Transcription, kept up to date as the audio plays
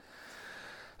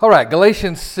All right,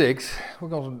 Galatians 6. We're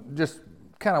going to just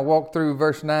kind of walk through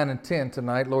verse 9 and 10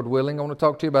 tonight, Lord willing. I want to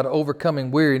talk to you about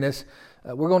overcoming weariness.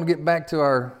 We're going to get back to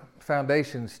our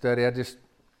foundation study. I just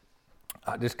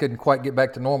couldn't quite get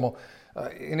back to normal.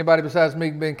 Anybody besides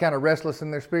me been kind of restless in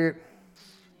their spirit?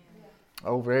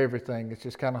 Over everything. It's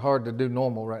just kind of hard to do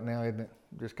normal right now, isn't it?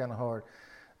 Just kind of hard.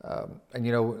 And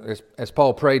you know, as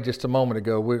Paul prayed just a moment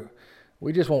ago,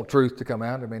 we just want truth to come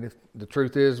out. I mean, if the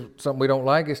truth is something we don't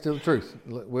like, it's still the truth.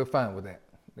 We're fine with that,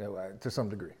 to some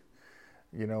degree.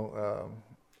 But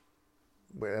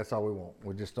that's all we want.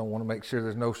 We just don't want to make sure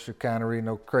there's no chicanery,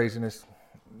 no craziness,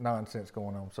 nonsense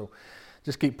going on. So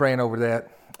just keep praying over that.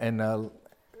 And,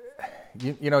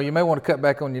 you may want to cut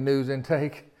back on your news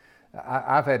intake.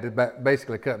 I've had to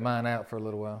basically cut mine out for a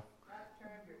little while.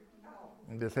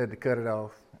 Just had to cut it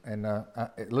off. And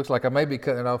it looks like I may be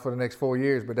cutting it off for the next 4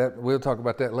 years, but we'll talk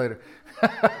about that later.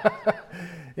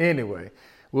 Anyway,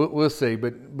 we'll see.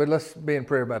 But let's be in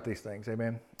prayer about these things,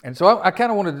 amen. And so I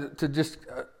kind of wanted to just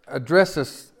address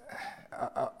us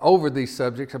over these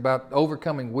subjects about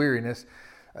overcoming weariness.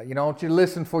 I want you to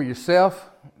listen for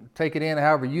yourself, take it in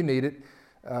however you need it,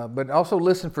 but also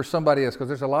listen for somebody else, because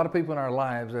there's a lot of people in our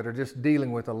lives that are just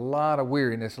dealing with a lot of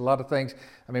weariness, a lot of things.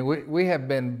 I mean, we have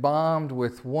been bombed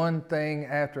with one thing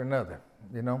after another,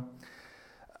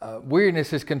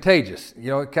 Weariness is contagious.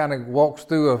 It kind of walks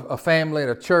through a family and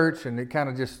a church, and it kind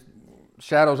of just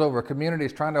shadows over a community.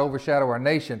 It's trying to overshadow our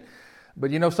nation.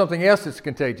 But something else that's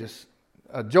contagious.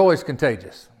 Joy is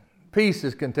contagious. Peace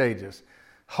is contagious.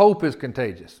 Hope is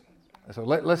contagious. So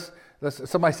let's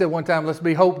somebody said one time, let's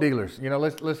be hope dealers.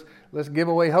 Let's give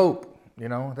away hope.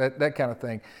 That kind of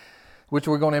thing, which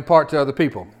we're going to impart to other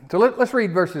people. So let's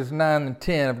read verses 9 and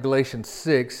 10 of Galatians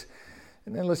 6,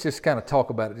 and then let's just kind of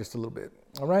talk about it just a little bit.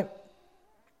 All right?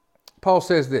 Paul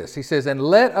says this. He says, "And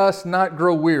let us not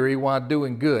grow weary while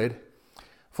doing good,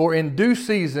 for in due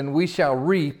season we shall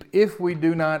reap if we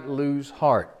do not lose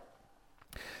heart.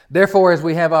 Therefore, as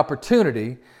we have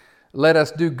opportunity, let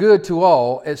us do good to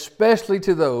all, especially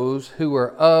to those who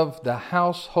are of the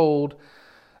household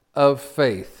of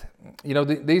faith."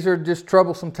 These are just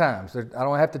troublesome times. I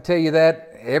don't have to tell you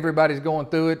that. Everybody's going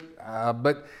through it.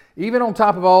 But even on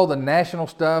top of all the national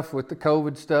stuff with the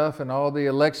COVID stuff and all the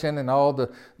election and all the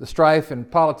strife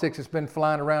and politics that's been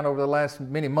flying around over the last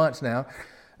many months now,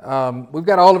 we've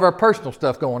got all of our personal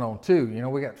stuff going on too.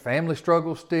 We got family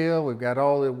struggles still. We've got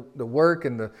all the work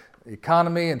and the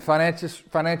economy and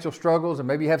financial struggles, and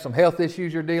maybe you have some health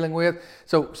issues you're dealing with.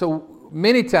 So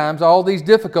many times all these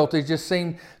difficulties just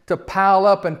seem to pile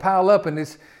up, and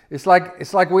it's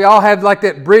like we all have like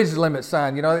that bridge limit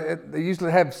sign. They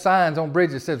usually have signs on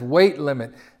bridges that says weight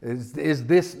limit is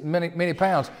this many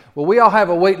pounds. Well, we all have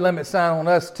a weight limit sign on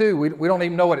us too. We don't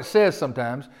even know what it says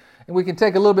sometimes, and we can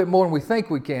take a little bit more than we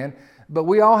think we can, but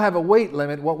we all have a weight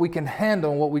limit, what we can handle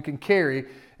and what we can carry.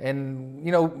 And,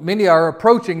 many are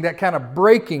approaching that kind of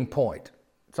breaking point.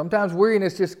 Sometimes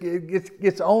weariness just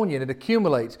gets on you and it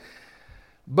accumulates.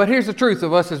 But here's the truth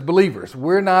of us as believers.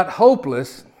 We're not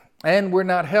hopeless and we're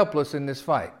not helpless in this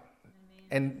fight.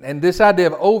 And this idea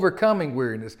of overcoming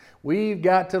weariness, we've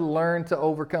got to learn to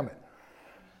overcome it.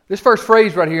 This first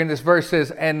phrase right here in this verse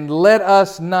says, "And let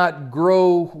us not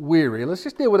grow weary." Let's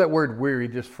just deal with that word weary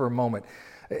just for a moment.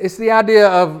 It's the idea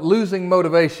of losing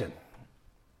motivation.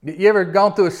 You ever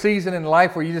gone through a season in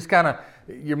life where you just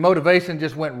your motivation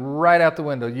just went right out the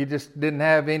window? You just didn't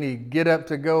have any get up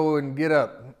to go and get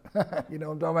up. You know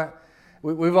what I'm talking about?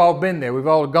 We've all been there. We've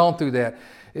all gone through that.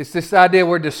 It's this idea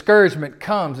where discouragement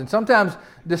comes. And sometimes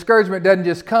discouragement doesn't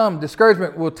just come.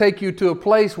 Discouragement will take you to a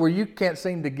place where you can't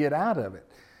seem to get out of it.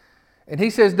 And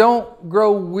he says, don't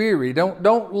grow weary.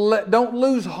 Don't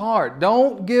lose heart.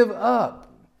 Don't give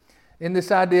up in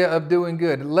this idea of doing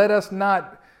good. Let us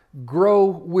not grow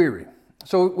weary.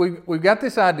 So we've got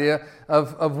this idea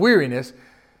of weariness,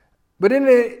 but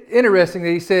interesting that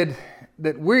he said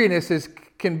that weariness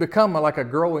can become like a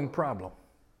growing problem.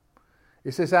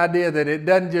 It's this idea that it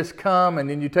doesn't just come and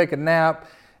then you take a nap.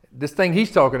 This thing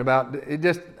he's talking about,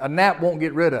 a nap won't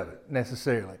get rid of it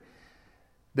necessarily.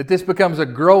 That this becomes a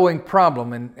growing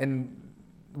problem, and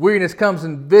weariness comes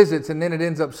and visits, and then it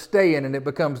ends up staying, and it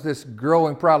becomes this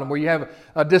growing problem where you have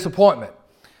a disappointment,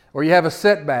 or you have a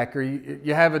setback, or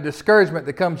you have a discouragement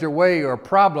that comes your way, or a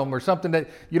problem, or something that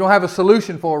you don't have a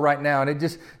solution for right now, and it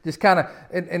just kind of,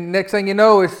 and next thing you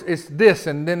know, it's this,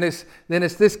 and then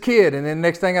it's this kid, and then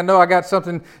next thing I know, I got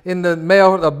something in the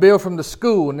mail, a bill from the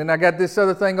school, and then I got this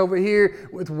other thing over here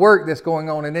with work that's going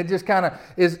on, and it just kind of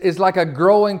is like a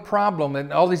growing problem,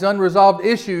 and all these unresolved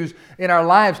issues in our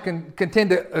lives can tend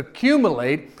to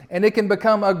accumulate, and it can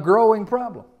become a growing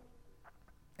problem.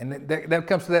 And that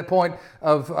comes to that point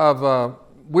of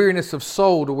weariness of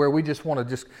soul, to where we just want to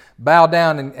just bow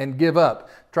down and give up,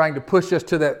 trying to push us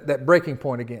to that breaking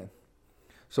point again.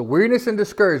 So weariness and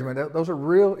discouragement, those are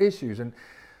real issues. And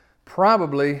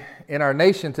probably in our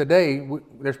nation today,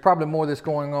 there's probably more that's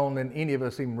going on than any of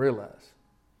us even realize.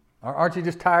 Aren't you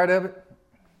just tired of it?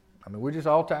 I mean, we're just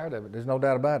all tired of it. There's no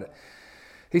doubt about it.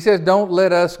 He says, don't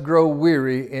let us grow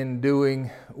weary in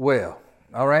doing well.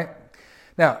 All right?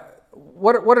 Now,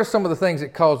 what are some of the things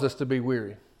that cause us to be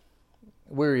weary?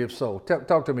 Weary of soul.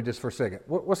 Talk to me just for a second.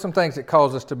 What's some things that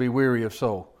cause us to be weary of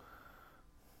soul?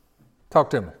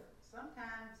 Talk to me.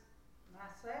 Sometimes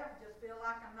myself just feel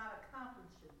like I'm not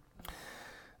accomplishing.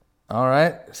 All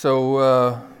right.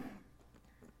 So,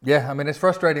 yeah, I mean, it's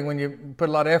frustrating when you put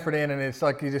a lot of effort in and it's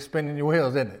like you're just spinning your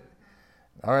wheels, isn't it?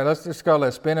 All right, let's just call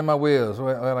that spinning my wheels.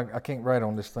 Well, I can't write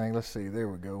on this thing. Let's see. There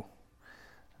we go.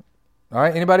 All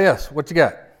right, anybody else? What you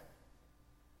got? I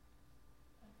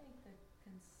think the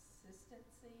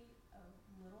consistency of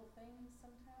little things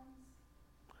sometimes.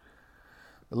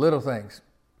 The little things.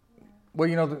 Yeah. Well,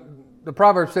 you know, the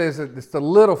proverb says that it's the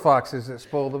little foxes that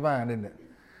spoil the vine, isn't it?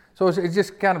 So it's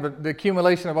just kind of the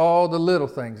accumulation of all the little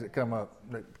things that come up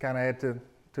that kind of add to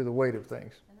the weight of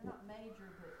things. And they're not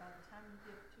major, but by the time you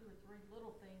get 2 or 3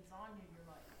 little things on you, you're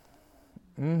like,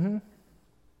 Mm-hmm.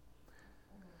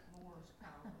 more is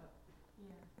piled up.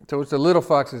 Yeah. So it's the little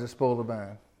foxes that spoil the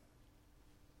vine.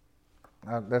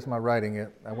 That's my writing.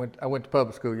 I went to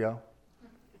public school, y'all.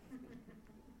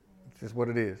 It's just what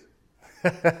it is.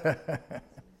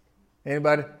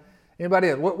 Anybody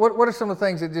else? What are some of the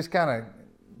things that just kind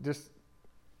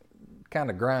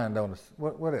of grind on us?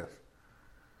 What else?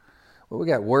 Well, we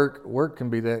got work. Work can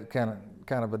be that kind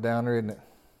of a downer, isn't it? I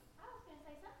was going to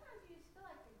say, sometimes you just feel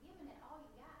like you're giving it all you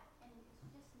got, and it's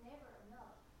just never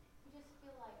enough. You just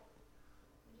feel like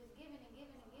you're just giving and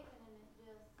giving and giving, and it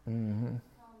just Mm-hmm.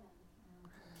 coming.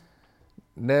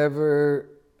 Never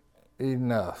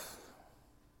enough.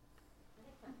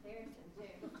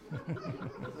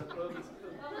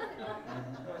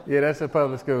 Yeah, that's a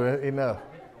public school. Enough.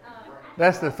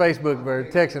 That's the Facebook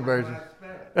version, Texan version.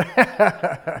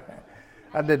 I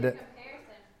did that.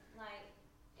 Comparison, like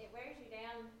it wears you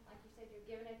down. Like you said, you're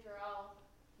giving it your all.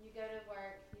 You go to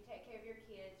work, you take care of your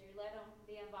kids, you let them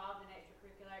be involved in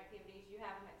extracurricular activities. You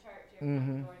have them at church, you have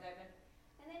Mhm. the doors open,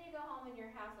 and then you go home and your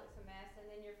house looks a mess. And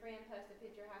then your friend posts a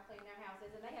picture how clean their house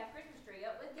is, and they have Christmas tree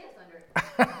up with gifts under it.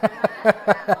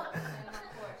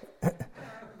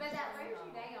 But that wears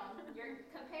you down. Your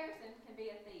comparison can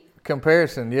be a thief.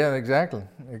 Comparison, yeah, exactly.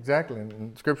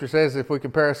 And Scripture says if we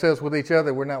compare ourselves with each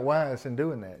other, we're not wise in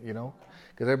doing that, you know,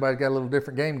 because everybody's got a little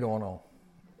different game going on,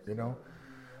 you know,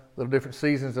 little different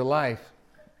seasons of life,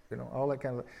 you know, all that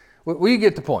kind of. Well, you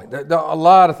get the point. There are a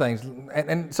lot of things,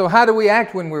 and so how do we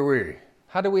act when we're weary?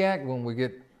 How do we act when we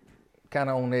get kind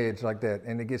of on edge like that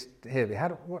and it gets heavy?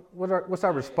 What's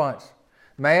our response?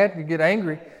 Mad? You get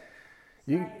angry?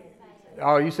 You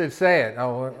said sad.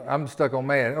 Oh, I'm stuck on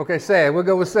mad. Okay, sad. We'll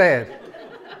go with sad.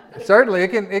 Certainly,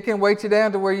 it can weight you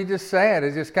down to where you're just sad.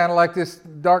 It's just kind of like this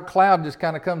dark cloud just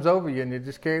kind of comes over you, and you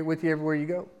just carry it with you everywhere you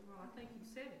go. Well, I think you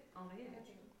said it, on edge.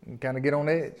 You kind of get on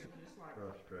edge. Just like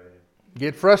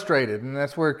Get frustrated, and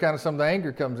that's where kind of some of the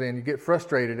anger comes in. You get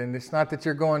frustrated, and it's not that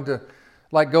you're going to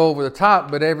like go over the top,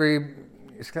 but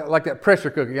it's kind of like that pressure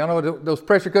cooker. Y'all know those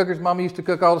pressure cookers? Mama used to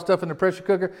cook all the stuff in the pressure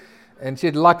cooker, and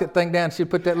she'd lock that thing down. She'd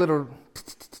put that little,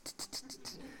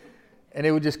 and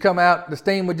it would just come out. The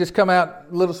steam would just come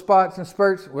out little spots and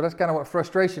spurts. Well, that's kind of what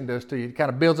frustration does to you. It kind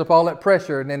of builds up all that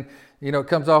pressure, and then it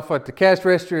comes off at the cash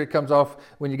register. It comes off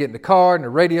when you get in the car, and the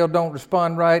radio don't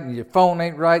respond right, and your phone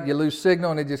ain't right. You lose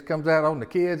signal, and it just comes out on the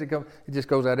kids. It just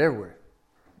goes out everywhere.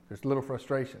 There's little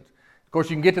frustrations. Of course,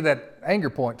 you can get to that anger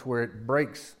point to where it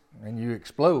breaks and you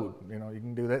explode. You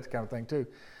can do that kind of thing too.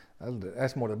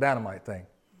 That's more the dynamite thing.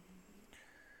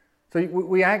 So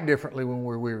we act differently when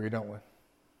we're weary, don't we?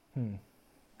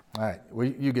 All right, well,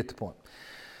 you get the point.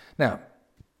 Now,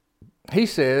 he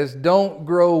says, don't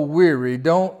grow weary.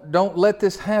 Don't let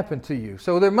this happen to you.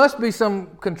 So there must be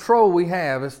some control we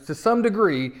have. As to some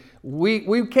degree,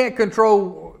 we can't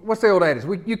control, what's the old adage?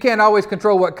 You can't always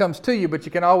control what comes to you, but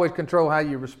you can always control how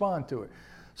you respond to it.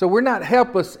 So we're not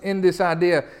helpless in this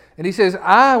idea. And he says,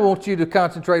 I want you to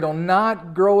concentrate on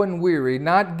not growing weary,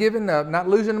 not giving up, not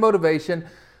losing motivation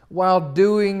while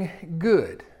doing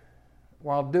good.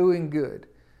 While doing good.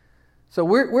 So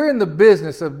we're in the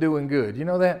business of doing good. You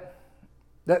know that?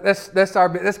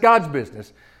 That's God's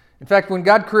business. In fact, when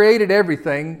God created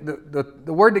everything,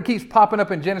 the word that keeps popping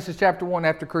up in Genesis chapter 1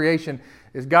 after creation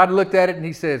is God looked at it and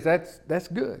he says, that's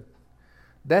good.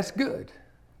 That's good.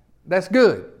 That's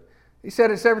good. He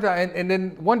said it several times. And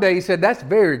then one day he said, that's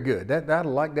very good. I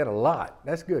like that a lot.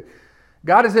 That's good.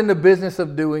 God is in the business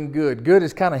of doing good. Good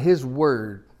is kind of his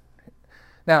word.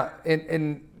 Now,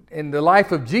 in the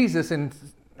life of Jesus, in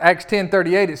Acts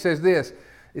 10:38, it says this.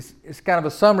 It's kind of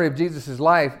a summary of Jesus'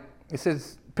 life. It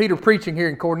says, Peter preaching here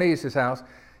in Cornelius' house,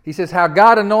 he says, how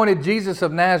God anointed Jesus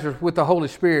of Nazareth with the Holy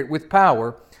Spirit, with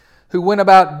power, who went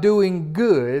about doing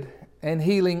good and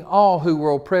healing all who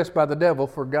were oppressed by the devil,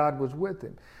 for God was with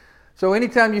him. So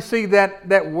anytime you see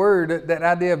that word, that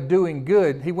idea of doing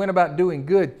good, he went about doing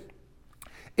good,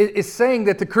 it's saying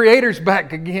that the Creator's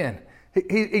back again.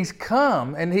 He's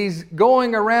come and he's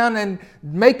going around and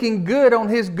making good on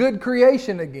his good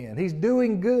creation again. He's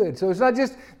doing good. So it's not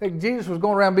just that Jesus was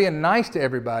going around being nice to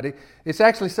everybody. It's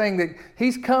actually saying that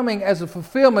he's coming as a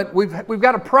fulfillment. We've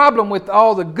got a problem with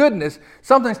all the goodness.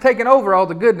 Something's taken over all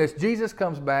the goodness. Jesus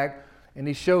comes back and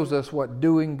he shows us what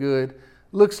doing good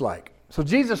looks like. So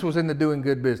Jesus was in the doing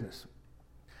good business.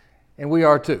 And we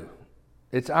are too.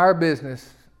 It's our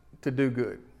business to do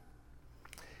good.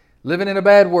 Living in a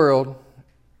bad world,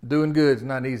 doing good is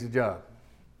not an easy job.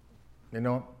 You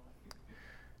know,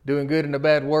 doing good in a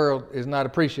bad world is not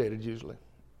appreciated usually.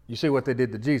 You see what they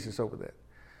did to Jesus over that.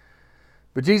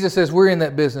 But Jesus says we're in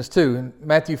that business too. In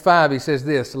Matthew 5, he says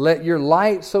this, let your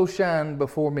light so shine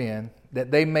before men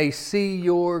that they may see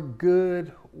your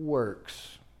good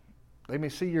works. They may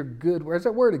see your good works.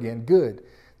 There's that word again, good.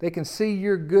 They can see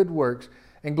your good works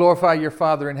and glorify your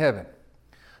Father in heaven.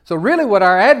 So really what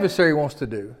our adversary wants to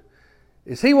do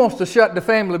is he wants to shut the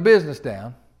family business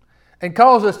down and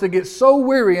cause us to get so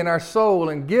weary in our soul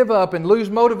and give up and lose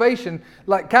motivation,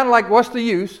 kind of like what's the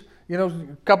use? You know,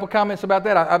 a couple comments about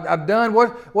that. I've done,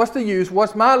 what's the use?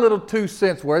 What's my little 2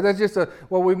 cents worth? That's just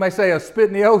what we may say a spit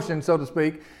in the ocean, so to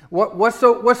speak. What's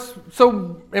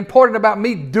so important about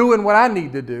me doing what I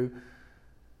need to do?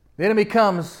 The enemy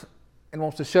comes and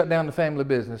wants to shut down the family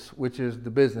business, which is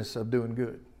the business of doing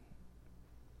good.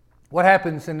 What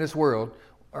happens in this world,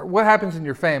 or what happens in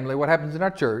your family, what happens in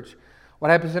our church,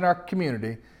 what happens in our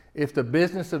community if the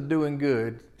business of doing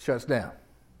good shuts down?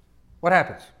 What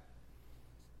happens?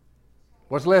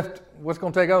 What's left? What's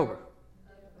going to take over?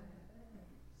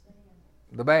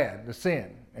 The bad, the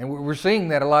sin. And we're seeing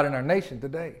that a lot in our nation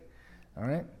today. All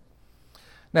right?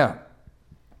 Now,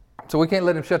 so we can't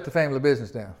let him shut the family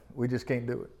business down. We just can't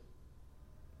do it.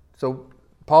 So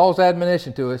Paul's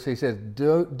admonition to us, he says,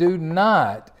 do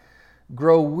not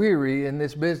grow weary in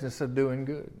this business of doing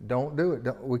good. Don't do it.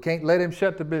 We can't let him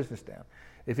shut the business down.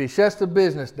 If he shuts the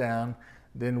business down,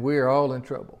 then we're all in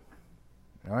trouble.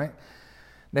 All right?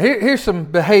 Now here's some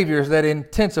behaviors that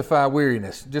intensify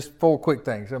weariness. Just 4 quick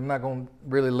things. I'm not going to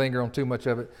really linger on too much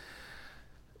of it.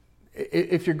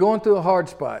 If you're going through a hard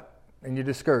spot and you're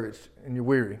discouraged and you're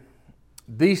weary,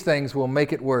 these things will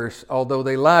make it worse, although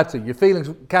they lie to you. Your feelings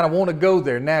kind of want to go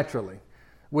there naturally.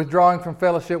 Withdrawing from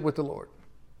fellowship with the Lord.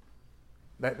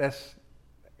 That's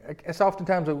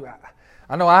oftentimes,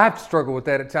 I know I have to struggle with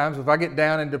that at times. If I get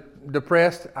down and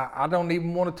depressed, I don't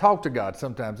even want to talk to God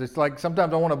sometimes. It's like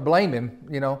sometimes I want to blame him,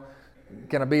 you know.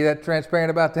 Can I be that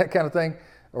transparent about that kind of thing?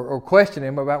 Or question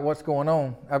him about what's going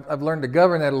on? I've learned to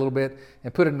govern that a little bit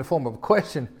and put it in the form of a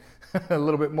question, a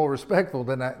little bit more respectful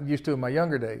than I used to in my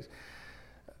younger days.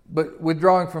 But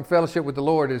withdrawing from fellowship with the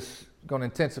Lord is going to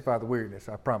intensify the weariness,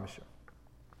 I promise you.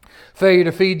 Failure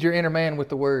to feed your inner man with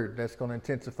the Word, that's going to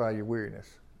intensify your weariness.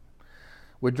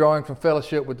 Withdrawing from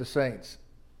fellowship with the saints.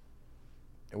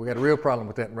 And we got a real problem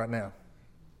with that right now.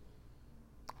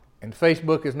 And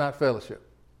Facebook is not fellowship.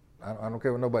 I don't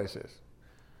care what nobody says.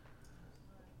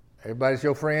 Everybody's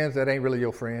your friends, that ain't really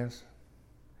your friends.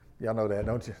 Y'all know that,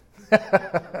 don't you?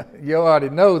 You already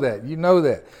know that. You know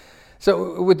that.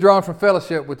 So withdrawing from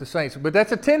fellowship with the saints. But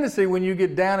that's a tendency when you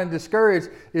get down and discouraged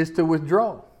is to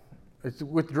withdraw. It's to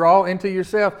withdraw into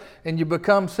yourself and you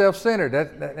become self-centered.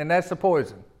 And that's the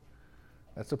poison.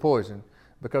 That's the poison.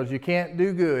 Because you can't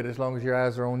do good as long as your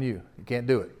eyes are on you. You can't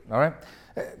do it. All right?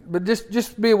 But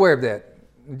just be aware of that.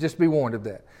 Just be warned of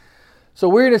that. So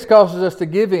weariness causes us to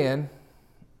give in.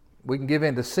 We can give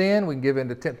in to sin. We can give in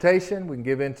to temptation. We can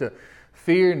give in to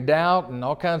fear and doubt and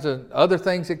all kinds of other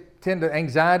things that tend to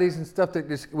anxieties and stuff that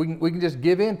just, we can just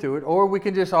give into it. Or we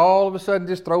can just all of a sudden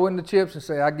just throw in the chips and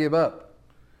say, I give up.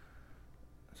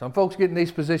 Some folks get in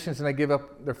these positions and they give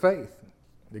up their faith.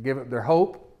 They give up their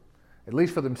hope, at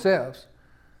least for themselves.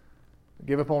 They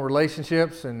give up on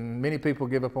relationships, and many people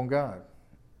give up on God.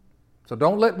 So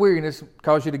don't let weariness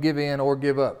cause you to give in or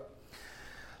give up.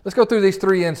 Let's go through these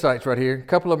 3 insights right here. A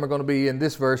couple of them are going to be in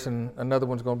this verse, and another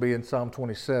one's going to be in Psalm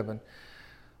 27.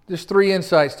 There's 3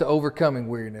 insights to overcoming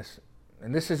weariness.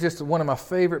 And this is just one of my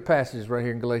favorite passages right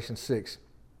here in Galatians 6.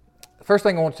 The first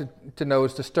thing I want you to know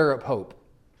is to stir up hope.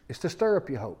 It's to stir up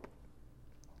your hope.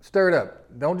 Stir it up.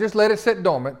 Don't just let it sit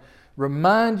dormant.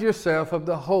 Remind yourself of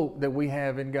the hope that we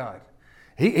have in God.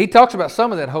 He talks about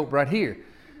some of that hope right here.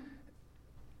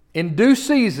 In due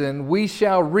season we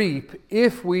shall reap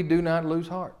if we do not lose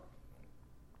heart.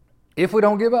 If we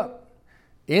don't give up.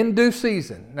 In due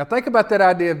season. Now think about that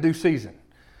idea of due season.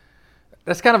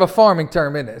 That's kind of a farming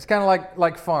term, isn't it? It's kind of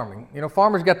like farming. You know,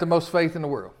 farmers got the most faith in the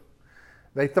world.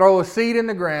 They throw a seed in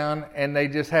the ground and they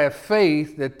just have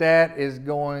faith that that is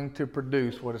going to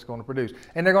produce what it's going to produce.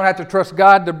 And they're going to have to trust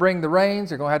God to bring the rains.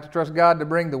 They're going to have to trust God to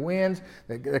bring the winds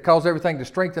that cause everything to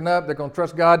strengthen up. They're going to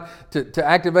trust God to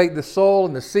activate the soil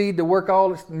and the seed to work all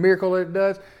this miracle that it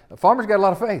does. The farmer's got a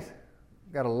lot of faith.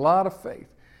 Got a lot of faith.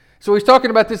 So he's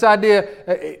talking about this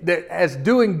idea that as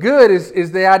doing good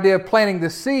is the idea of planting the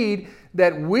seed,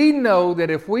 that we know that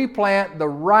if we plant the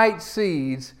right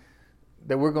seeds,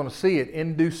 that we're going to see it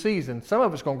in due season. Some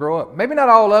of it's going to grow up. Maybe not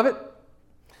all of it,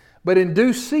 but in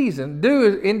due season.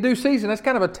 In due season, that's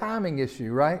kind of a timing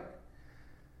issue, right?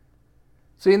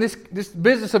 See, in this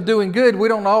business of doing good, we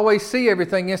don't always see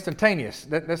everything instantaneous.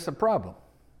 That's a problem.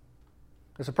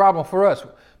 It's a problem for us.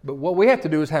 But what we have to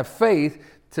do is have faith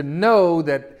to know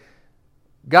that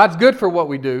God's good for what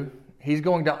we do. He's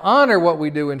going to honor what we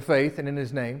do in faith and in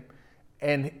His name.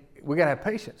 And we got to have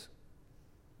patience.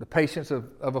 The patience of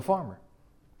a farmer.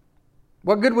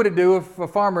 What good would it do if a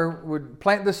farmer would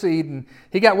plant the seed and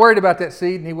he got worried about that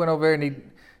seed and he went over there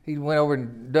and he went over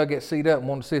and dug that seed up and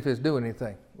wanted to see if it was doing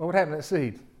anything? What would happen to that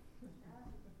seed?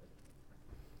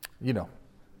 You know.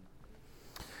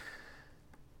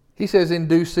 He says in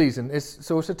due season.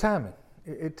 So it's a timing.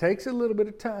 It takes a little bit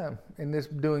of time in this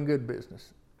doing good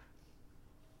business.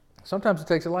 Sometimes it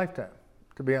takes a lifetime,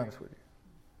 to be honest with you.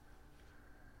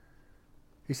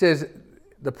 He says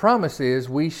the promise is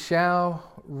we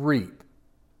shall reap.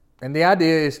 And the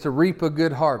idea is to reap a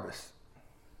good harvest.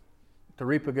 To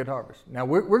reap a good harvest. Now,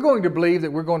 we're going to believe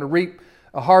that we're going to reap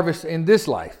a harvest in this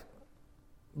life.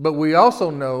 But we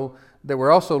also know that we're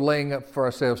also laying up for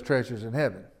ourselves treasures in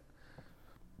heaven.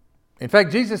 In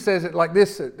fact, Jesus says it like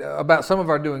this about some of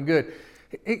our doing good.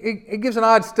 It gives an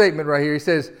odd statement right here. He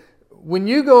says, when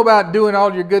you go about doing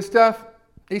all your good stuff,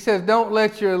 He says, don't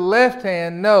let your left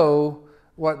hand know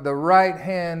what the right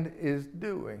hand is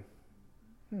doing.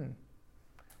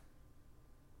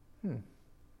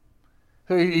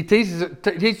 So he teaches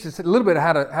us a little bit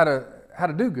how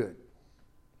to do good.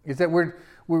 Is that we're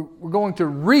going to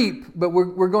reap, but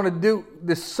we're going to do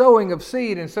the sowing of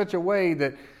seed in such a way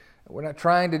that we're not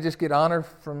trying to just get honor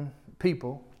from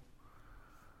people,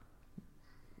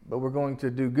 but we're going to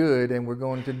do good, and we're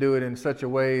going to do it in such a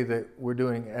way that we're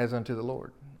doing as unto the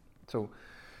Lord. So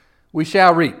we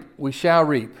shall reap. We shall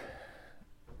reap.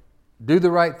 Do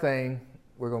the right thing.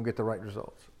 We're going to get the right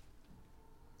results.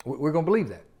 We're going to believe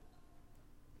that.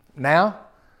 Now,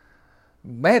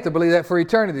 we may have to believe that for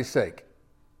eternity's sake.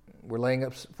 We're laying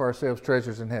up for ourselves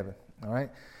treasures in heaven. All right?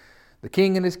 The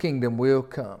King and His kingdom will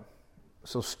come.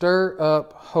 So stir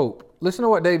up hope. Listen to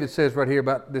what David says right here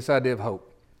about this idea of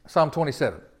hope. Psalm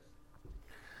 27.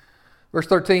 Verse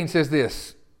 13 says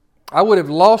this, I would have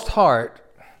lost heart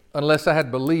unless I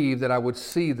had believed that I would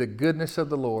see the goodness of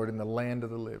the Lord in the land of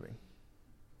the living.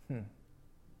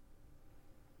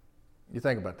 You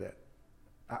think about that.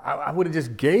 I would have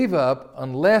just gave up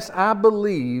unless I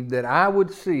believed that I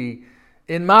would see,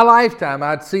 in my lifetime,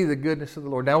 I'd see the goodness of the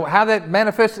Lord. Now, how that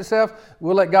manifests itself,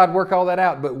 we'll let God work all that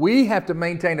out. But we have to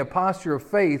maintain a posture of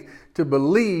faith to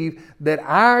believe that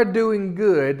our doing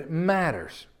good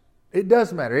matters. It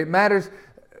does matter. It matters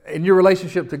in your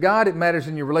relationship to God. It matters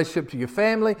in your relationship to your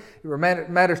family. It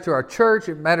matters to our church.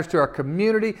 It matters to our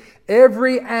community.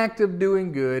 Every act of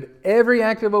doing good, every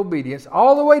act of obedience,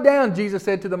 all the way down, Jesus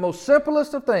said, to the most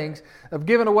simplest of things, of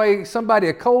giving away somebody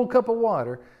a cold cup of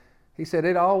water, He said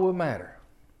it all will matter.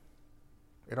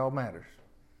 It all matters.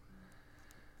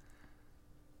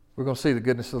 We're going to see the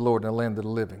goodness of the Lord in the land of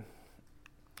the living.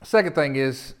 Second thing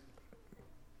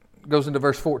goes into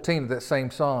verse 14 of that same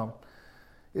psalm,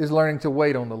 is learning to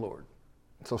wait on the Lord.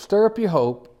 So stir up your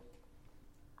hope.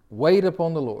 Wait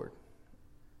upon the Lord.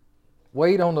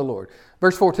 Wait on the Lord.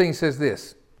 Verse 14 says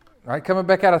this. All right, coming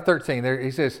back out of 13, there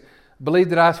he says, believe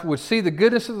that I would see the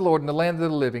goodness of the Lord in the land of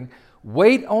the living.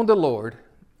 Wait on the Lord.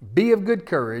 Be of good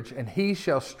courage, and He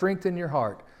shall strengthen your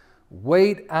heart.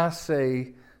 Wait, I say,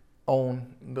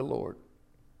 on the Lord.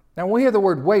 Now, when we hear the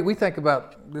word wait, we think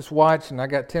about this watch, and I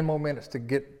got 10 more minutes to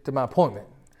get to my appointment.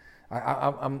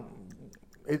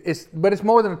 But it's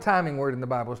more than a timing word in the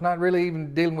Bible. It's not really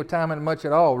even dealing with timing much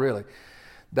at all, really.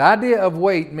 The idea of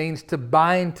wait means to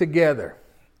bind together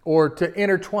or to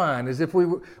intertwine, as if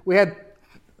we had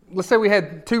let's say we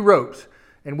had 2 ropes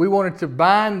and we wanted to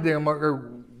bind them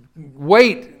or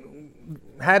weight,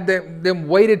 have them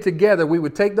weighted together, we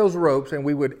would take those ropes and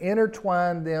we would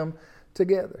intertwine them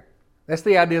together. That's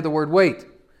the idea of the word weight.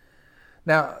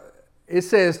 Now, it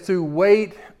says to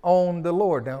wait on the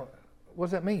Lord. Now, what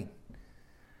does that mean?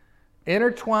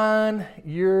 Intertwine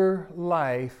your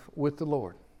life with the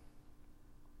Lord.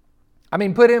 I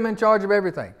mean, put Him in charge of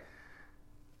everything.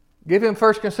 Give Him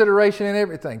first consideration in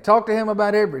everything. Talk to Him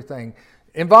about everything.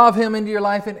 Involve Him into your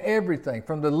life in everything,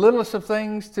 from the littlest of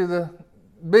things to the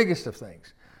biggest of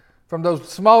things. From those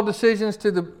small decisions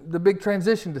to the big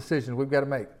transition decisions we've got to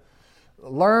make.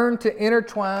 Learn to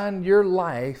intertwine your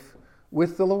life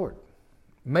with the Lord.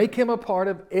 Make Him a part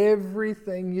of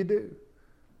everything you do.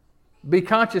 Be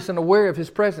conscious and aware of His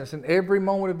presence in every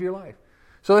moment of your life.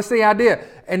 So that's the idea.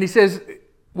 And he says,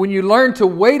 when you learn to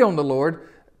wait on the Lord,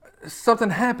 something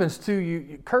happens to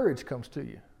you. Courage comes to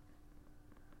you.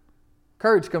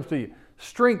 Courage comes to you.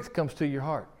 Strength comes to your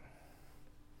heart.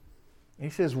 He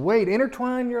says, wait,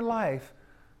 intertwine your life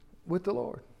with the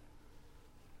Lord.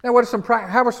 Now, what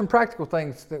are some practical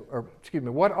things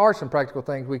what are some practical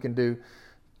things we can do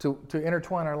to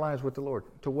intertwine our lives with the Lord,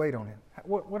 to wait on Him?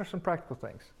 What are some practical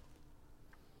things?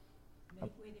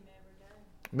 Meet with Him every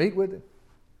day. Meet with Him.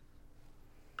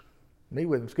 Meet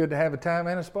with Him. It's good to have a time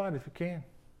and a spot if you can.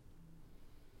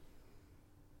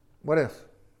 What else?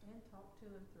 And talk to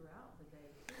Him throughout the day,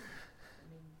 too.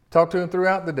 Talk to Him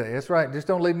throughout the day. That's right. Just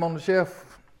don't leave Him on the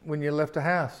shelf when you left the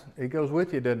house. He goes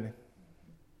with you, doesn't He?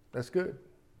 That's good.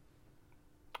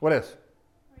 What else?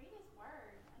 Read His Word.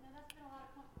 I know that's been a lot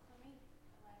of comfort for me.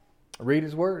 Read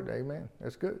His Word. Amen.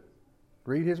 That's good.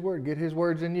 Read His Word. Get His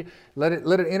words in you. Let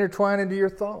it intertwine into your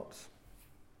thoughts.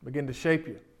 Begin to shape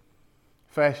you.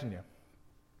 Fashion you.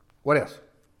 What else?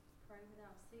 Pray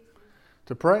without ceasing.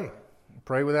 To pray.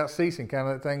 Pray without ceasing. Kind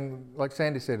of that thing, like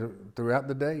Sandy said, throughout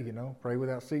the day, pray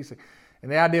without ceasing.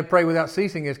 And the idea of pray without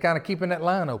ceasing is kind of keeping that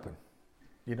line open,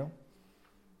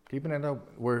 Keeping it open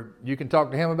where you can talk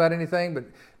to Him about anything,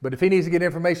 but if He needs to get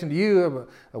information to you,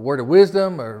 a word of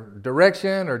wisdom or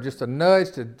direction or just a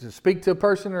nudge to speak to a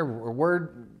person or a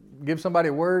word, give somebody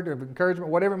a word of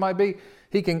encouragement, whatever it might be,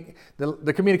 He can.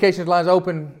 The communications line's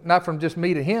open not from just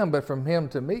me to Him, but from Him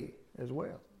to me as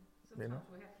well. Sometimes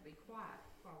we have to be quiet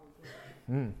while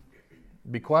we're doing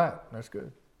it. Be quiet. That's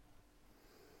good.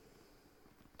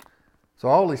 So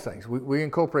all these things, we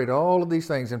incorporate all of these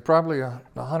things and probably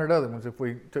 100 other ones if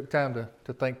we took time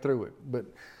to think through it. But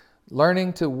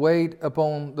learning to wait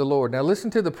upon the Lord. Now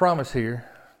listen to the promise here,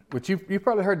 which you've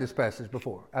probably heard this passage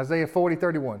before. Isaiah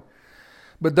 40:31.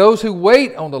 But those who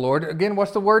wait on the Lord, again,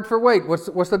 what's the word for wait?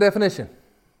 What's the definition?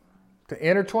 To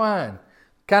intertwine,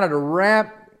 kind of to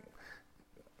wrap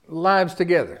lives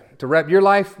together, to wrap your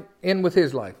life in with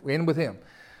His life, in with Him.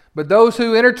 But those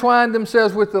who intertwine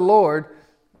themselves with the Lord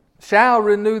shall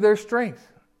renew their strength.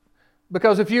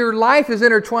 Because if your life is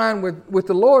intertwined with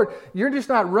the Lord, you're just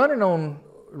not running on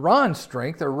Ron's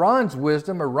strength or Ron's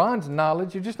wisdom or Ron's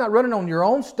knowledge. You're just not running on your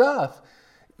own stuff.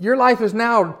 Your life is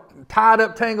now tied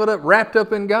up, tangled up, wrapped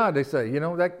up in God, they say.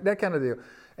 That kind of deal.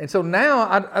 And so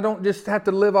now I don't just have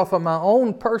to live off of my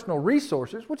own personal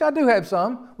resources, which I do have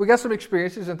some. We got some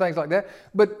experiences and things like that.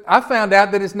 But I found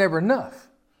out that it's never enough.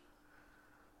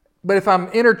 But if I'm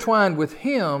intertwined with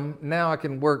Him, now I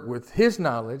can work with His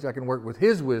knowledge, I can work with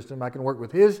His wisdom, I can work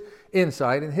with His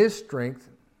insight and His strength,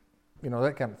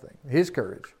 that kind of thing, His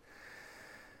courage.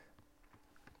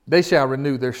 They shall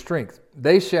renew their strength.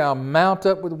 They shall mount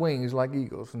up with wings like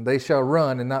eagles, and they shall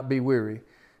run and not be weary.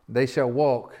 They shall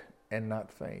walk and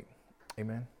not faint.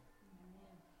 Amen.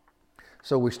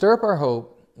 So we stir up our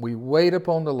hope, we wait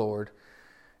upon the Lord,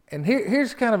 and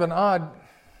here's kind of an odd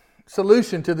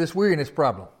solution to this weariness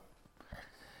problem.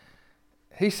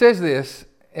 He says this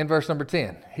in verse number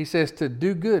 10. He says to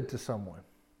do good to someone.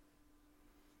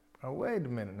 Oh, wait a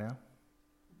minute now.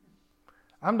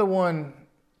 I'm the one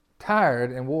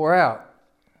tired and wore out.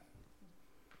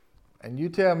 And you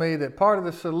tell me that part of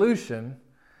the solution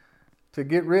to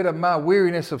get rid of my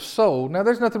weariness of soul. Now,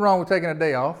 there's nothing wrong with taking a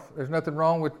day off. There's nothing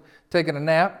wrong with taking a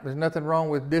nap. There's nothing wrong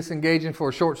with disengaging for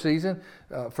a short season,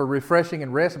 for refreshing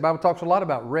and rest. The Bible talks a lot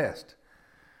about rest.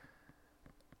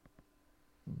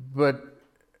 But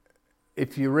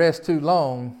if you rest too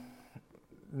long,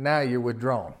 now you're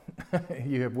withdrawn.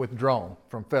 You have withdrawn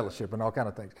from fellowship and all kind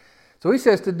of things. So he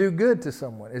says to do good to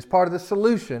someone is part of the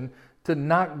solution to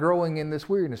not growing in this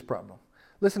weariness problem.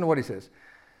 Listen to what he says.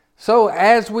 So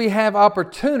as we have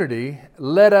opportunity,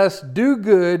 let us do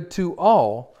good to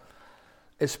all,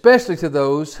 especially to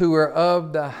those who are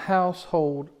of the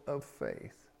household of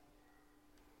faith.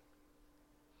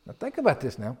 Now think about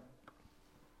this now.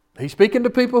 He's speaking to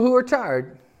people who are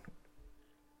tired.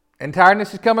 And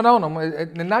tiredness is coming on them.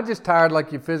 And not just tired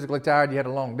like you're physically tired, you had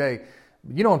a long day.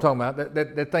 You know what I'm talking about.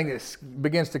 That thing that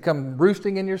begins to come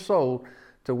roosting in your soul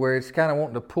to where it's kind of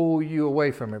wanting to pull you away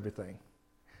from everything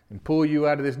and pull you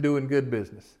out of this doing good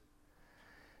business.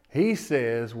 He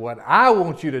says, what I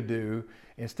want you to do,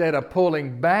 instead of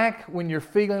pulling back when you're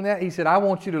feeling that, he said, I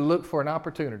want you to look for an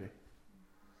opportunity.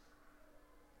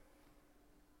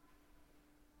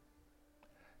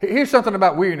 Here's something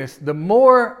about weariness. The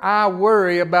more I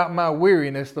worry about my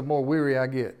weariness, the more weary I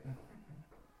get.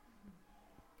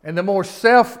 And the more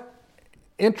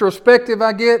self-introspective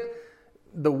I get,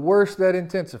 the worse that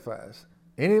intensifies.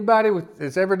 Anybody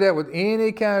that's ever dealt with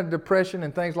any kind of depression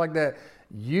and things like that,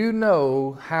 you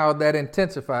know how that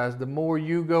intensifies. The more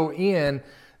you go in,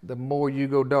 the more you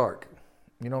go dark.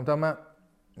 You know what I'm talking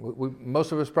about?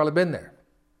 Most of us probably been there.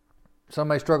 Some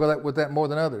may struggle with that more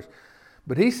than others.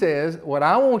 But he says, what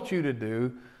I want you to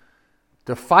do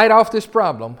to fight off this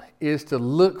problem is to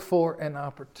look for an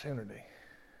opportunity.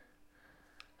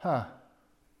 I'm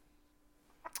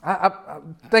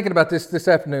thinking about this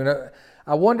afternoon.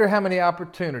 I wonder how many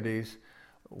opportunities,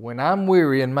 when I'm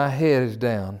weary and my head is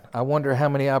down, I wonder how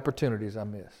many opportunities I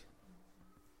miss.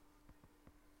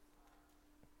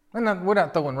 We're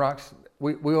not throwing rocks.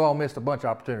 We all missed a bunch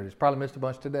of opportunities. Probably missed a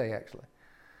bunch today, actually.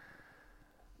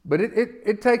 But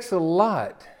it takes a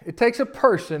lot. It takes a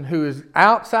person who is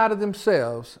outside of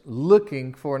themselves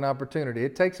looking for an opportunity.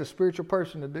 It takes a spiritual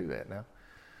person to do that now.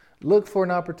 Look for an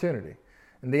opportunity.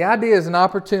 And the idea is an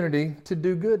opportunity to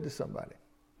do good to somebody.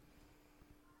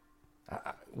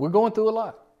 We're going through a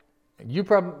lot. You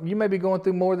may be going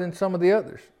through more than some of the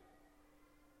others.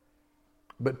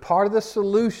 But part of the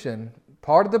solution,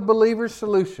 part of the believer's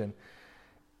solution,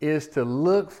 is to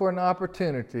look for an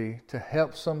opportunity to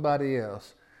help somebody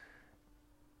else.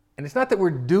 And it's not that we're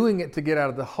doing it to get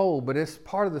out of the hole, but it's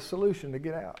part of the solution to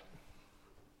get out.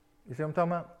 You see what I'm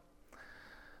talking about?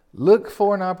 Look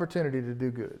for an opportunity to do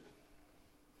good.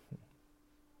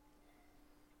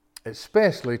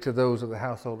 Especially to those of the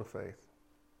household of faith.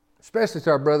 Especially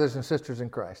to our brothers and sisters in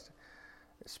Christ.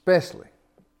 Especially.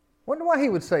 Wonder why he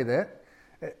would say that.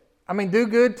 I mean, do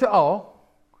good to all.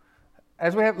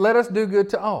 As we have, let us do good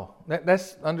to all.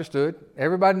 That's understood.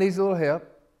 Everybody needs a little help.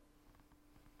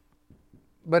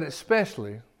 But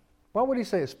especially, why would he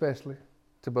say especially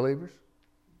to believers?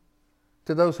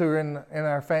 To those who are in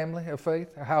our family of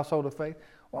faith, our household of faith?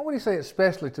 Why would he say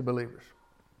especially to believers?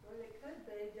 Well, it could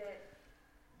be that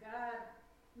God,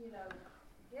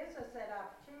 gives us that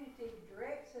opportunity,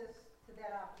 directs us to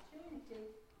that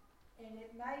opportunity, and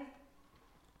it may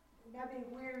be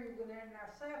weary within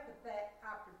ourselves, but that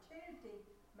opportunity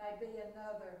may be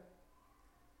another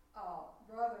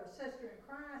brother or sister in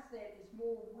Christ that is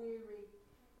more weary.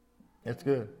 That's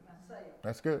good. Myself.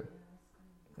 That's good.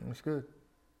 That's good.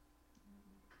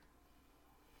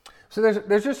 So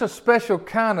there's just a special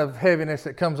kind of heaviness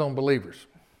that comes on believers.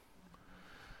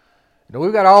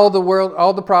 We've got all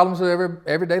the problems of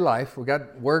everyday life. We've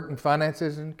got work and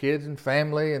finances and kids and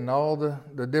family and all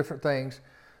the different things.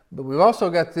 But we've also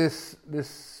got this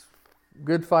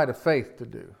good fight of faith to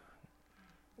do,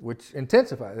 which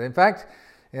intensifies. In fact,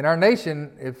 in our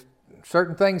nation, if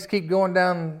certain things keep going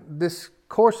down this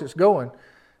course it's going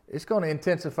to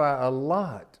intensify a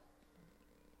lot.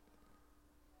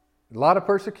 A lot of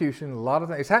persecution, a lot of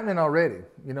things. It's happening already,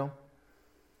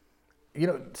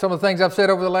 some of the things I've said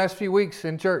over the last few weeks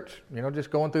in church, just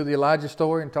going through the Elijah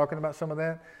story and talking about some of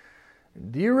that.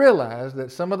 Do you realize that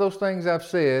some of those things I've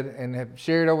said and have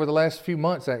shared over the last few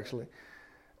months actually,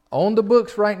 on the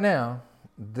books right now,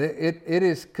 it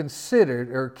is considered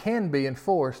or can be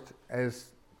enforced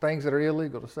as things that are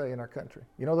illegal to say in our country.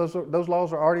 Those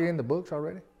laws are already in the books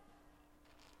already.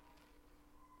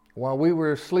 While we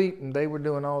were asleep and they were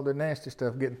doing all their nasty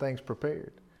stuff, getting things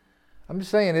prepared. I'm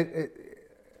just saying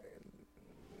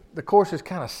the course is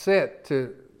kind of set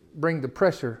to bring the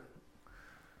pressure.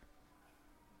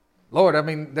 Lord,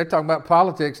 they're talking about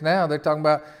politics now. They're talking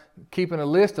about keeping a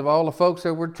list of all the folks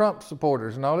that were Trump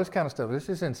supporters and all this kind of stuff. This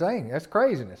is insane. That's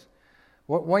craziness.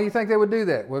 Why do you think they would do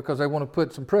that? Well, because they want to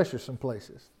put some pressure some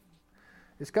places.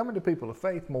 It's coming to people of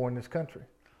faith more in this country.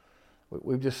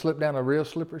 We've just slipped down a real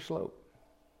slippery slope.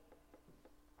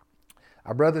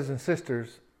 Our brothers and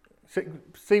sisters,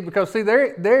 because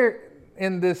they're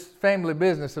in this family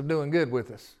business of doing good with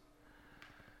us.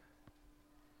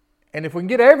 And if we can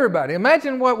get everybody,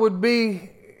 imagine what would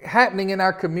be happening in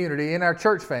our community, in our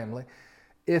church family,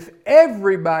 if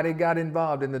everybody got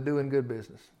involved in the doing good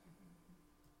business.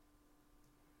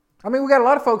 We got a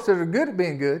lot of folks that are good at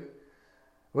being good.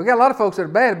 We got a lot of folks that are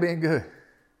bad at being good.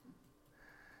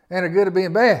 And are good at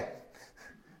being bad.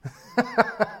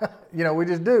 We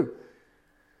just do.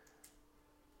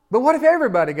 But what if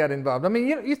everybody got involved? I mean,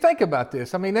 you think about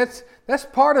this. I mean, that's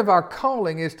part of our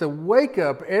calling, is to wake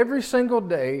up every single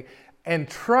day and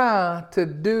try to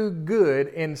do good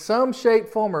in some shape,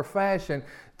 form, or fashion,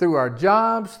 through our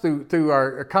jobs, through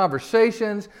our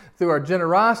conversations, through our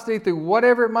generosity, through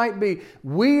whatever it might be.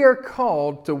 We are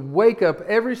called to wake up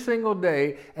every single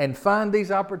day and find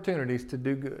these opportunities to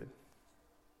do good.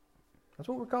 That's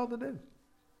what we're called to do.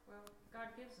 Well, God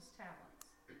gives us talents.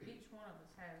 Each one of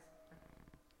us has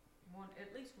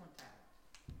at least one talent.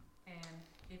 And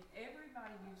if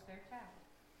everybody used their talent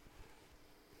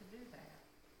to do that,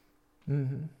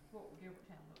 what would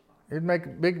Gilbertown look like?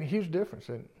 It'd make a huge difference.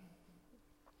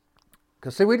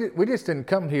 Because see, we just didn't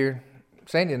come here,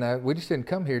 Sandy and I, we just didn't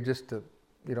come here just to,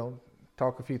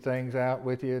 talk a few things out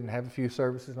with you and have a few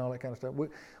services and all that kind of stuff.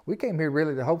 We came here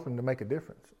really to hoping to make a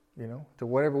difference, to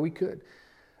whatever we could,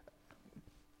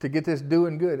 to get this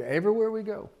doing good everywhere we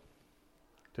go,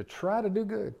 to try to do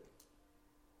good.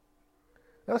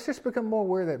 Now, let's just become more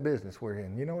aware of that business we're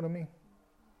in. You know what I mean?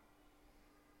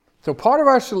 So part of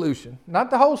our solution,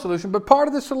 not the whole solution, but part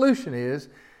of the solution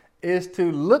is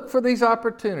to look for these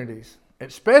opportunities,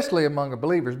 especially among the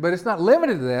believers, but it's not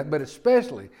limited to that, but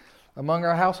especially among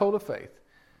our household of faith.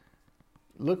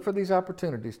 Look for these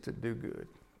opportunities to do good.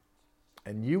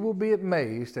 And you will be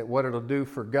amazed at what it'll do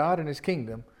for God and His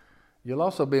kingdom. You'll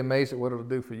also be amazed at what it'll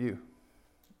do for you.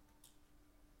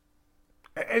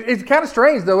 It's kind of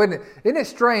strange, though, isn't it? Isn't it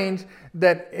strange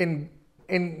that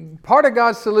in part of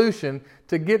God's solution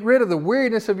to get rid of the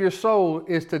weariness of your soul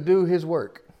is to do His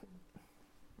work?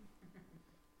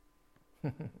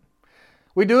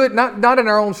 We do it not in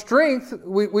our own strength.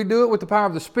 We do it with the power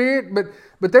of the Spirit.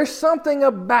 But there's something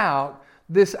about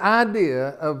this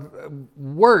idea of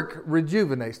work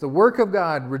rejuvenates. The work of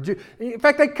God. In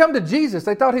fact, they come to Jesus.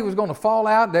 They thought He was going to fall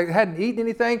out. They hadn't eaten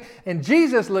anything. And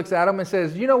Jesus looks at them and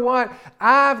says, you know what?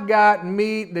 I've got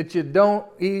meat that you don't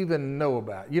even know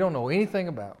about. You don't know anything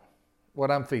about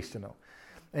what I'm feasting on.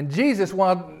 And Jesus,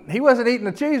 while He wasn't eating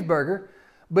a cheeseburger,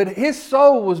 but His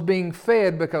soul was being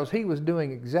fed because He was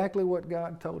doing exactly what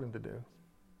God told Him to do.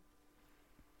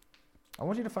 I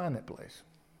want you to find that place.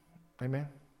 Amen?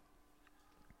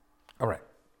 All right.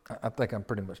 I think I'm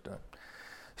pretty much done.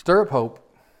 Stir up hope.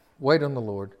 Wait on the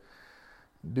Lord.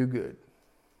 Do good.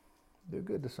 Do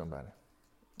good to somebody.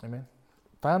 Amen?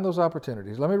 Find those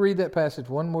opportunities. Let me read that passage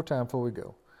one more time before we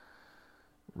go.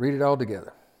 Read it all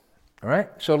together. All right?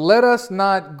 So let us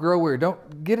not grow weary.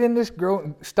 Don't get in this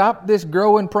stop this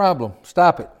growing problem.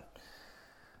 Stop it.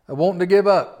 Wanting to give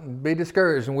up and be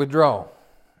discouraged and withdraw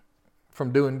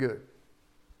from doing good.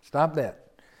 Stop that.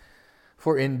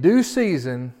 For in due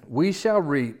season we shall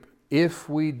reap if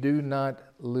we do not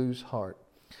lose heart.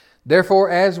 Therefore,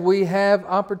 as we have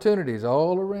opportunities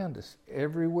all around us,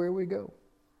 everywhere we go,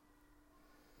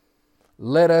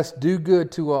 let us do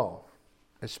good to all,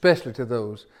 especially to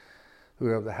those who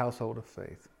are of the household of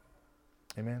faith.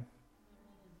 Amen?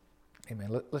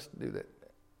 Amen. Let's do that.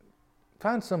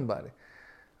 Find somebody.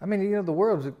 I mean, the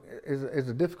world is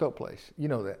a difficult place. You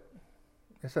know that.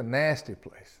 It's a nasty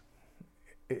place.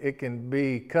 It can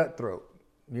be cutthroat.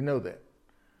 You know that.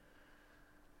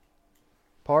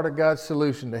 Part of God's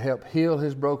solution to help heal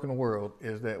His broken world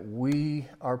is that we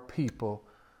are people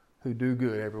who do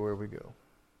good everywhere we go.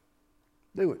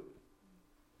 Do it.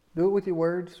 Do it with your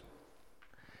words.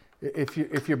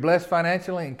 If you're blessed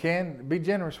financially and can, be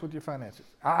generous with your finances.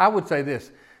 I would say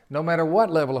this, no matter what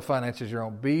level of finances you're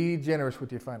on, be generous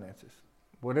with your finances.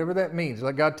 Whatever that means,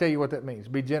 let God tell you what that means.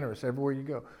 Be generous everywhere you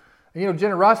go. And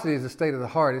generosity is a state of the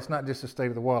heart. It's not just a state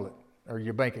of the wallet or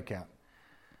your bank account.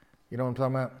 You know what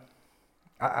I'm talking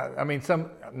about? I mean,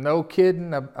 no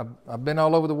kidding. I've been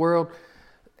all over the world.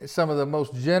 Some of the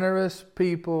most generous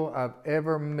people I've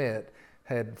ever met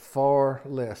had far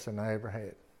less than I ever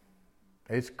had.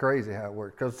 It's crazy how it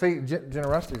works. Because, see,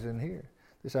 generosity is in here.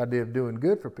 This idea of doing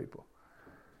good for people.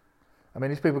 I mean,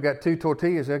 these people got 2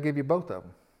 tortillas. They'll give you both of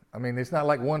them. I mean, it's not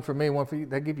like one for me, one for you.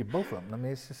 They give you both of them. I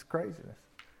mean, it's just craziness.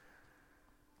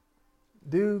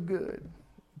 Do good.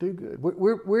 Do good.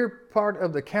 We're part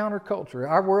of the counterculture.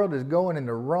 Our world is going in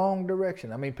the wrong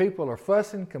direction. I mean, people are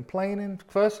fussing, complaining,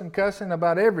 cussing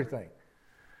about everything.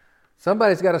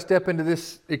 Somebody's got to step into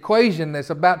this equation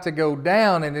that's about to go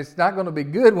down, and it's not going to be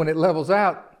good when it levels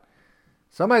out.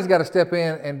 Somebody's got to step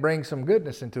in and bring some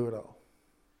goodness into it all.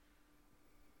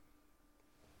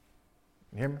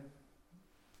 You hear me?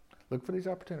 Look for these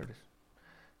opportunities.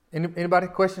 Anybody?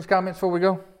 Questions, comments before we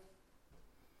go?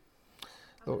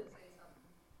 I'm going to say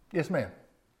something. Yes, ma'am.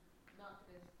 Not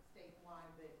to state why,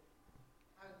 but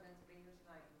I was meant to be here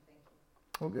tonight, and thank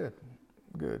you. Oh, good.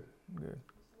 Good. Good.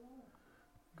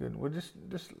 Good. Well, just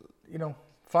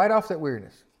fight off that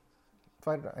weariness.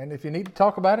 Fight it off. And if you need to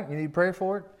talk about it, you need prayer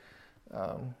for it,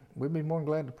 we'd be more than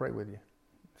glad to pray with you.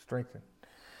 Strengthen.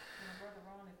 Brother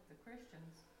Ron, if the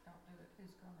Christians don't do it,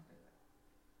 who's going to do it?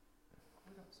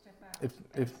 We don't step out. As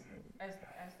the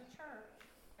church,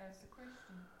 as the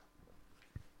Christian.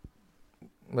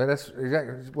 Well, that's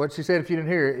exactly what she said. If you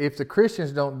didn't hear it, if the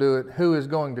Christians don't do it, who is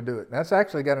going to do it? That's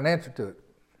actually got an answer to it.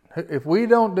 If we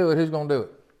don't do it, who's going to do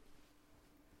it?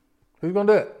 Who's going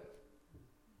to do it?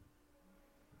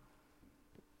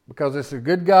 Because it's a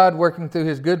good God working through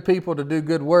His good people to do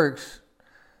good works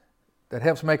that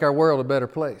helps make our world a better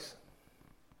place.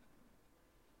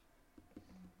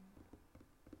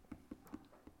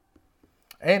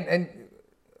 And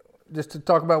just to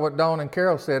talk about what Dawn and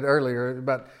Carol said earlier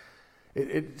about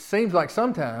it seems like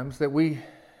sometimes that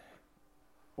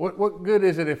what good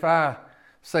is it if I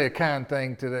say a kind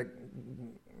thing to that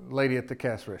lady at the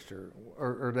cash register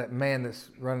or that man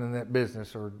that's running that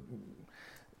business or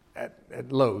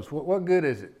at Lowe's? What good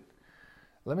is it?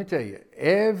 Let me tell you,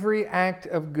 every act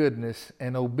of goodness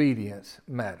and obedience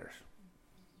matters.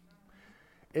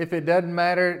 If it doesn't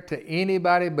matter to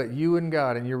anybody but you and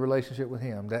God and your relationship with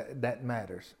Him, that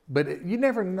matters. But you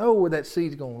never know where that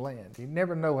seed's going to land. You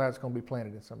never know how it's going to be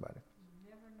planted in somebody.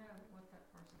 You never know what that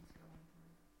person's going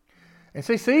through. And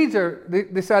see, seeds are,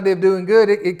 this idea of doing good,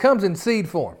 it comes in seed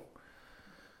form.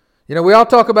 We all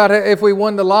talk about if we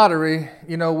won the lottery,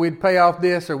 we'd pay off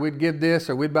this or we'd give this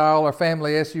or we'd buy all our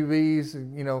family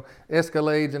SUVs,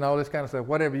 Escalades and all this kind of stuff,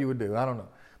 whatever you would do. I don't know.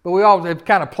 But we all have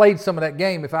kind of played some of that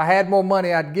game. If I had more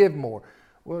money, I'd give more.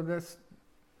 Well, that's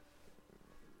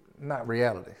not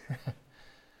reality.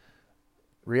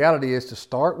 Reality is to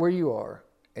start where you are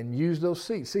and use those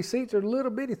seeds. See, seeds are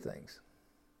little bitty things,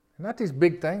 not these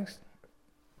big things.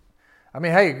 I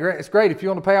mean, hey, it's great. If you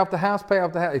want to pay off the house, pay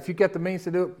off the house. If you get the means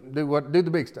to do it, do the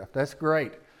big stuff. That's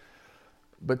great.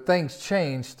 But things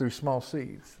change through small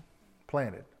seeds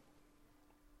planted.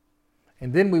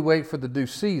 And then we wait for the due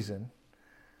season.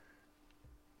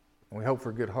 And we hope for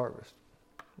a good harvest,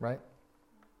 right?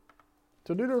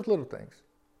 So do those little things.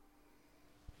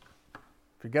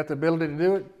 If you got the ability to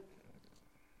do it,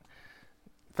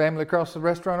 family across the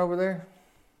restaurant over there,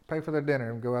 pay for their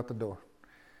dinner and go out the door.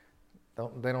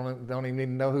 They don't even need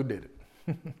to know who did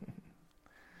it.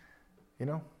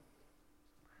 You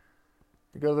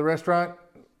go to the restaurant,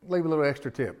 leave a little extra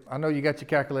tip. I know you got your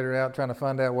calculator out trying to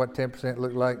find out what 10%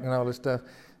 looked like and all this stuff.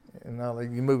 And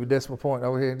you move a decimal point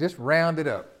over here, just round it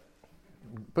up.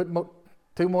 Put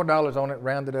 $2 more on it,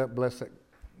 round it up, bless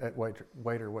that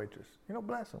waiter, waitress.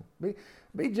 Bless them.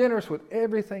 Be generous with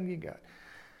everything you got.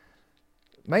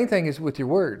 Main thing is with your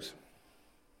words.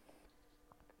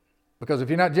 Because if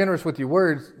you're not generous with your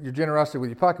words, your generosity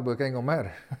with your pocketbook ain't going to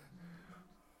matter.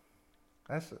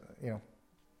 That's,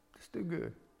 just do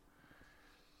good.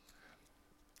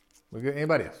 We good?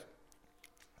 Anybody else?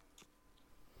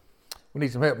 We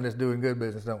need some help in this doing good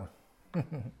business, don't we?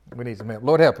 We need some help.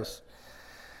 Lord, help us.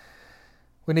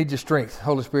 We need your strength.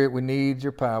 Holy Spirit, we need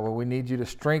your power. We need you to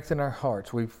strengthen our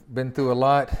hearts. We've been through a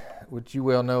lot, which you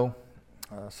well know.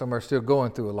 Some are still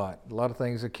going through a lot. A lot of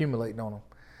things accumulating on them.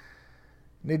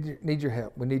 Need your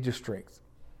help. We need your strength.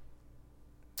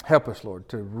 Help us, Lord,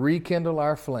 to rekindle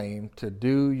our flame, to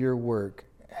do your work.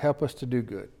 Help us to do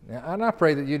good. Now, and I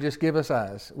pray that you just give us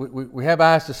eyes. We have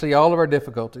eyes to see all of our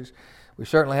difficulties. We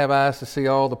certainly have eyes to see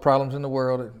all the problems in the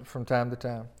world from time to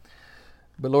time.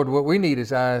 But Lord, what we need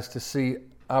is eyes to see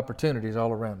opportunities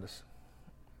all around us.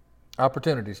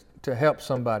 Opportunities to help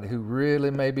somebody who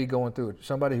really may be going through it,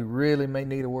 somebody who really may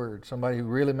need a word, somebody who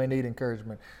really may need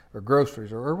encouragement or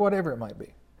groceries or whatever it might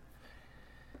be.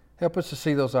 Help us to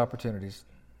see those opportunities.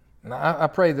 And I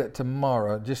pray that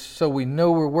tomorrow, just so we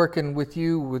know we're working with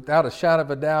you without a shadow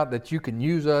of a doubt that you can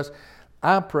use us,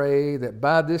 I pray that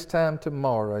by this time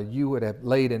tomorrow, you would have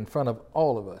laid in front of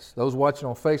all of us, those watching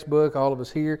on Facebook, all of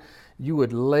us here, you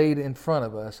would lay in front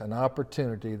of us an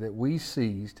opportunity that we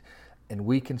seized and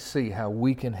we can see how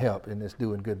we can help in this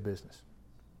doing good business.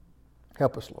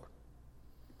 Help us, Lord,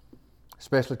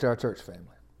 especially to our church family.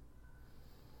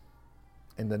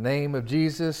 In the name of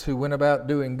Jesus, who went about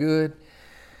doing good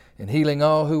and healing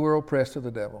all who were oppressed of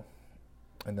the devil.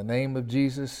 In the name of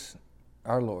Jesus,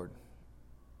 our Lord.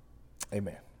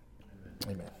 Amen.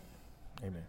 Amen. Amen.